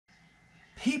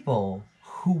People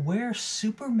who wear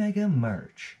super mega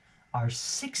merch are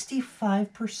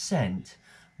 65%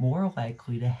 more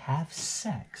likely to have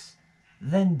sex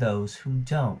than those who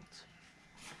don't.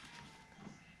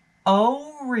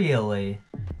 Oh, really?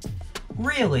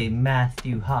 Really,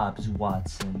 Matthew Hobbs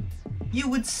Watson? You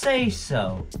would say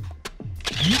so.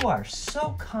 You are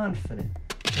so confident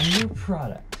in your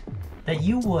product that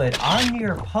you would, on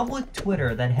your public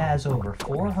Twitter that has over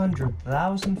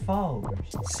 400,000 followers,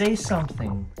 say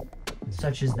something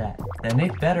such as that. Then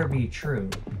it better be true,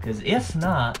 because if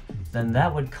not, then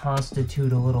that would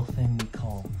constitute a little thing we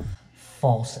call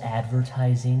false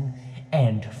advertising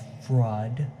and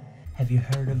fraud. Have you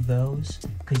heard of those?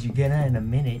 Because you're gonna in a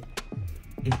minute,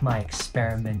 if my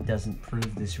experiment doesn't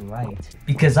prove this right.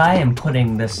 Because I am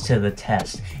putting this to the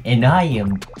test, and I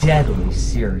am deadly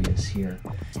serious here.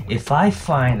 If I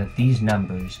find that these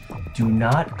numbers do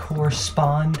not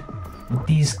correspond with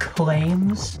these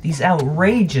claims, these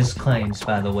outrageous claims,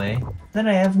 by the way, then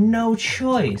I have no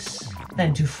choice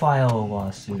than to file a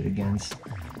lawsuit against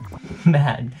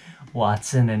Matt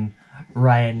Watson and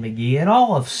Ryan McGee and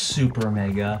all of Super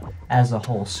Mega as a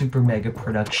whole, Super Mega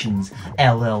Productions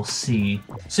LLC.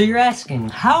 So you're asking,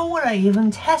 how would I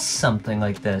even test something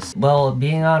like this? Well,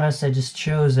 being honest, I just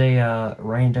chose a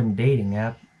random dating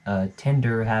app.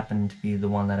 Tinder happened to be the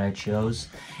one that I chose,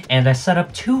 and I set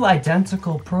up 2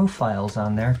 identical profiles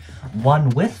on there, one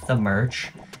with the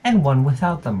merch and one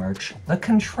without the merch, the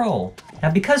control. Now,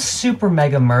 because Super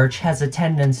Mega merch has a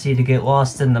tendency to get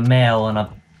lost in the mail on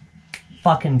a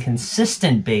fucking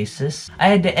consistent basis, I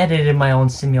had to edit in my own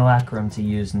simulacrum to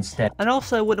use instead. And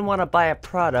also, I wouldn't want to buy a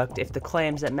product if the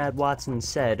claims that Matt Watson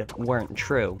said weren't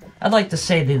true. I'd like to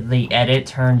say that the edit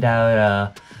turned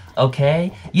out,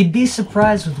 okay. You'd be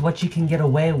surprised with what you can get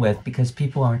away with because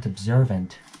people aren't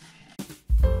observant.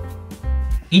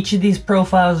 Each of these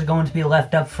profiles are going to be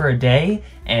left up for a day,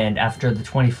 and after the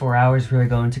 24 hours we're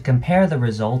going to compare the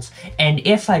results, and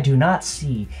if I do not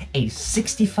see a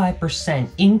 65%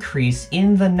 increase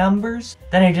in the numbers,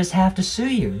 then I just have to sue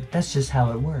you. That's just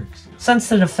how it works. Since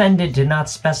the defendant did not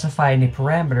specify any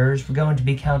parameters, we're going to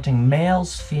be counting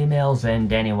males, females,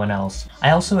 and anyone else. I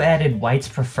also added whites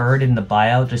preferred in the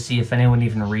bio to see if anyone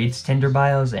even reads Tinder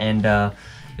bios, and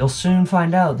you'll soon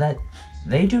find out that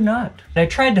they do not. I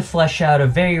tried to flesh out a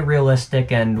very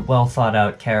realistic and well thought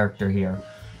out character here.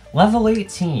 Level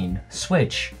 18,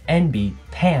 Switch, NB,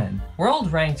 Pan,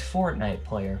 world ranked Fortnite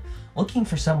player, looking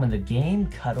for someone to game,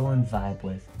 cuddle, and vibe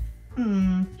with.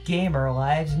 Gamer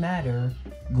lives matter,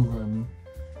 gloom.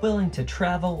 Willing to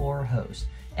travel or host.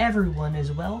 Everyone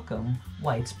is welcome.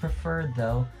 Whites preferred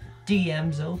though.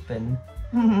 DMs open.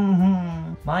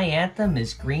 My anthem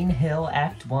is Green Hill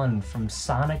Act 1 from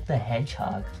Sonic the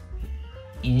Hedgehog.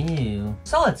 Ew.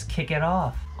 So let's kick it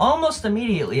off. Almost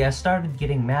immediately, I started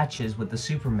getting matches with the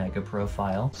Super Mega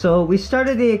profile. So we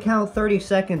started the account 30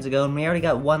 seconds ago, and we already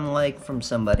got 1 like from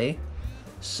somebody.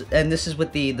 And this is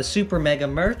with the Super Mega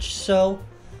merch, so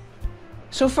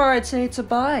far I'd say it's a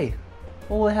buy.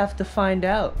 We'll have to find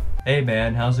out. Hey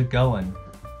man, how's it going?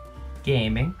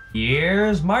 Gaming.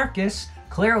 Here's Marcus.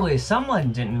 Clearly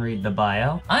someone didn't read the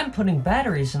bio. I'm putting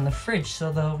batteries in the fridge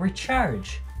so they'll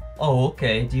recharge. Oh,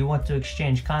 okay. Do you want to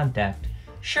exchange contact?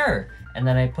 Sure. And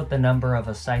then I put the number of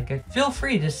a psychic. Feel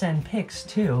free to send pics,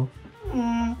 too.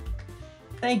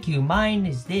 Thank you. Mine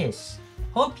is this.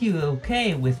 Hope you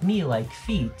okay with me like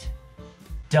feet.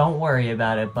 Don't worry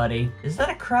about it, buddy. Is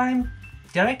that a crime?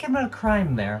 Did I commit a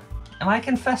crime there? Am I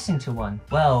confessing to one?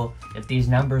 Well, if these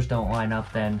numbers don't line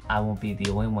up, then I won't be the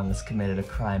only one that's committed a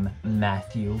crime,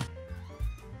 Matthew.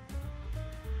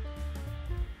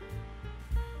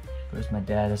 Whereas my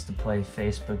dad has to play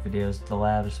Facebook videos at the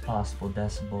loudest possible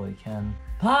decibel he can.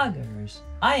 Poggers!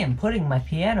 I am putting my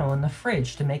piano in the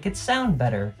fridge to make it sound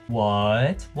better.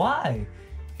 What? Why?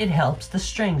 It helps the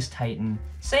strings tighten.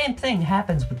 Same thing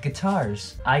happens with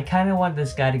guitars. I kinda wanted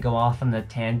this guy to go off on the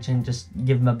tangent, just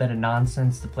give him a bit of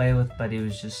nonsense to play with, but he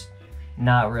was just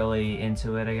not really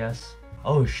into it, I guess.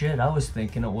 Oh shit, I was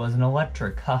thinking it was an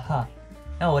electric, haha.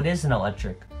 No, it is an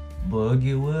electric.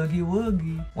 Boogie woogie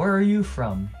woogie. Where are you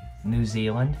from? New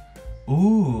Zealand?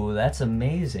 Ooh, that's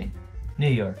amazing.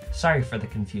 New York. Sorry for the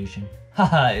confusion.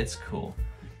 Haha, it's cool.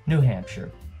 New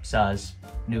Hampshire. Suz.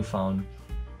 New phone.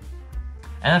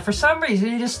 And then for some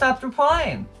reason, he just stopped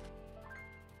replying.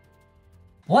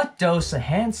 What does a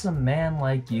handsome man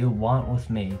like you want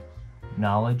with me?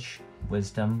 Knowledge,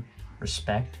 wisdom,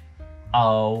 respect?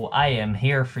 Oh, I am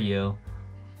here for you.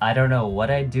 I don't know what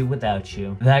I'd do without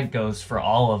you. That goes for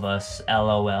all of us,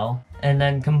 LOL. And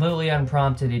then completely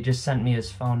unprompted, he just sent me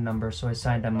his phone number, so I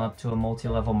signed him up to a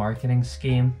multi-level marketing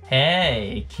scheme.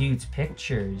 Hey, cute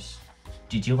pictures.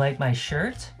 Did you like my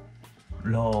shirt?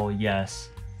 Oh, yes.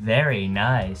 Very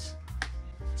nice.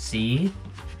 See?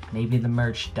 Maybe the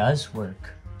merch does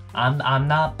work. I'm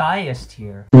not biased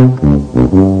here.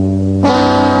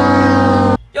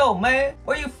 Yo, man,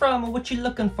 where you from and what you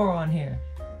looking for on here?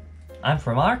 I'm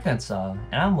from Arkansas,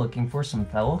 and I'm looking for some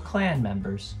fellow clan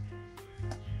members.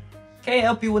 Can't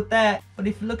help you with that, but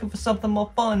if you're looking for something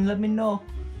more fun, let me know.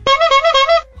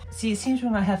 See, it seems we're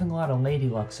not having a lot of lady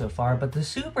luck so far, but the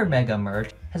Super Mega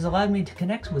merch has allowed me to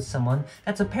connect with someone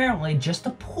that's apparently just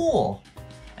a pool.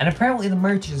 And apparently the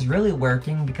merch is really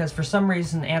working because for some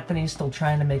reason Anthony's still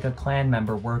trying to make a clan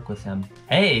member work with him.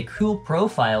 Hey, cool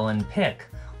profile and pic.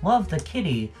 Love the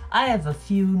kitty. I have a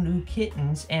few new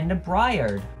kittens and a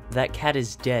Briard. That cat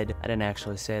is dead. I didn't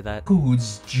actually say that.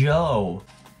 Who's Joe?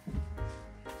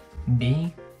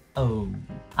 Me? Oh.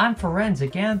 I'm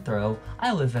Forensic Anthro.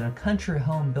 I live in a country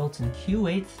home built in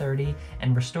Q830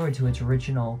 and restored to its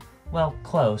original, well,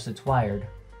 close, it's wired.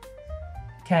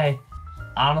 Okay.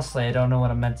 Honestly, I don't know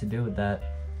what I'm meant to do with that.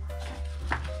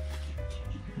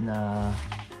 Nah,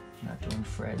 not doing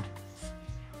Fred.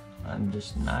 I'm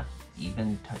just not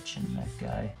even touching that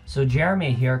guy. So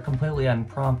Jeremy here, completely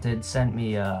unprompted, sent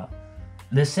me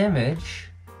this image.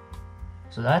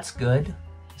 So that's good.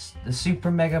 The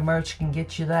Super Mega merch can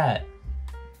get you that.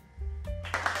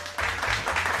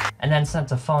 And then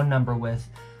sent a phone number with,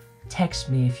 text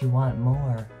me if you want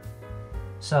more.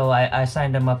 So I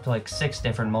signed him up to like 6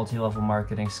 different multi-level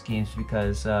marketing schemes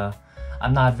because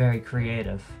I'm not very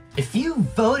creative. If you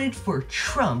voted for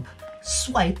Trump,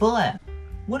 swipe left.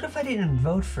 What if I didn't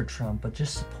vote for Trump but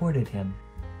just supported him?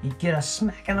 You'd get a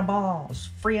smack in the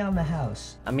balls, free on the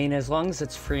house. I mean, as long as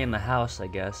it's free in the house, I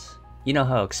guess. You know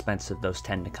how expensive those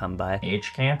tend to come by.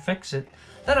 Age can't fix it.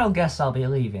 Then I'll guess I'll be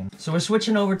leaving. So we're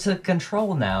switching over to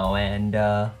control now,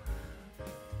 and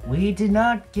we did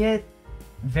not get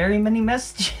very many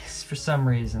messages for some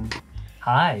reason.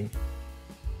 Hi.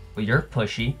 Well, you're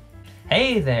pushy.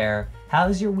 Hey there,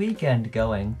 how's your weekend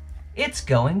going? It's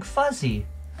going fuzzy.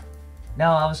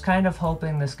 Now, I was kind of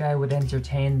hoping this guy would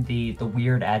entertain the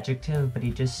weird adjective, but he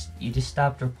just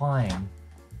stopped replying.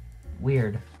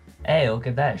 Weird. Hey, look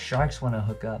at that, sharks wanna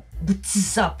hook up.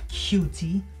 What's up,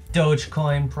 cutie?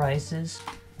 Dogecoin prices.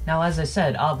 Now, as I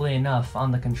said, oddly enough,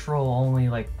 on the control, only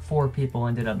like 4 people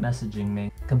ended up messaging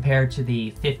me, compared to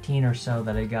the 15 or so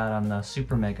that I got on the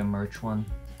Super Mega merch one.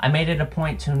 I made it a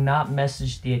point to not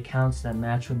message the accounts that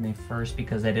matched with me first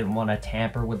because I didn't want to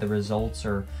tamper with the results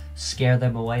or scare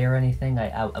them away or anything.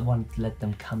 I wanted to let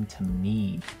them come to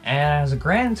me. And as a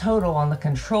grand total on the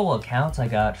control account, I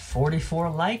got 44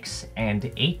 likes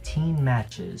and 18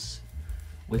 matches,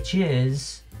 which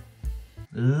is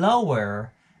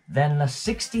lower than the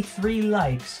 63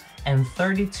 likes and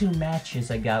 32 matches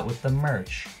I got with the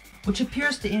merch, which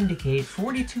appears to indicate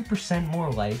 42% more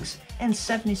likes and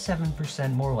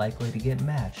 77% more likely to get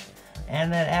matched.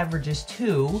 And that averages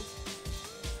to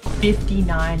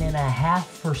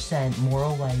 59.5% more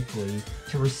likely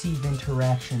to receive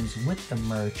interactions with the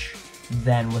merch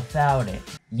than without it.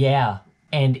 Yeah,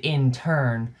 and in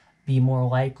turn, be more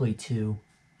likely to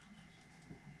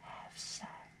have sex.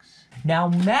 Now,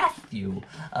 Matthew,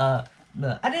 I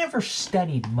never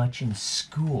studied much in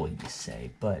school, you say,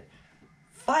 but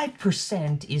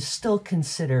 5% is still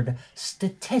considered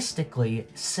statistically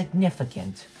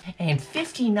significant, and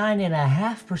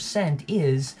 59.5%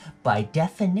 is, by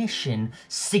definition,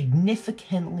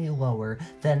 significantly lower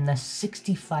than the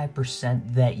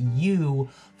 65% that you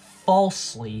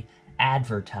falsely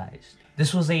advertised.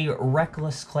 This was a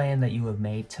reckless claim that you have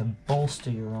made to bolster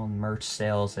your own merch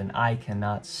sales, and I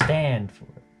cannot stand for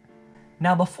it.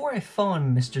 Now, before I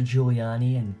phone Mr.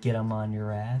 Giuliani and get him on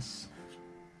your ass,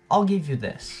 I'll give you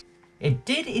this. It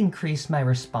did increase my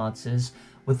responses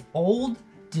with old,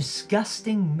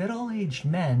 disgusting, middle-aged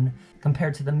men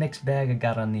compared to the mixed bag I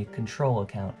got on the control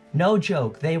account. No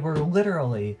joke, they were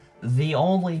literally the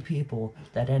only people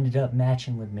that ended up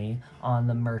matching with me on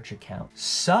the merch account.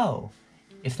 So,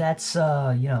 if that's,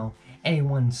 you know,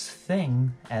 anyone's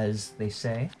thing, as they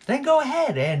say, then go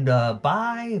ahead and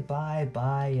buy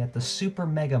at the Super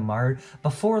Mega Mart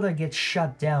before they get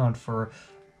shut down for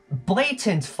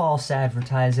blatant false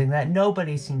advertising that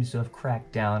nobody seems to have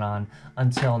cracked down on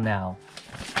until now.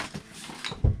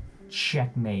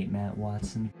 Checkmate, Matt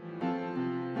Watson.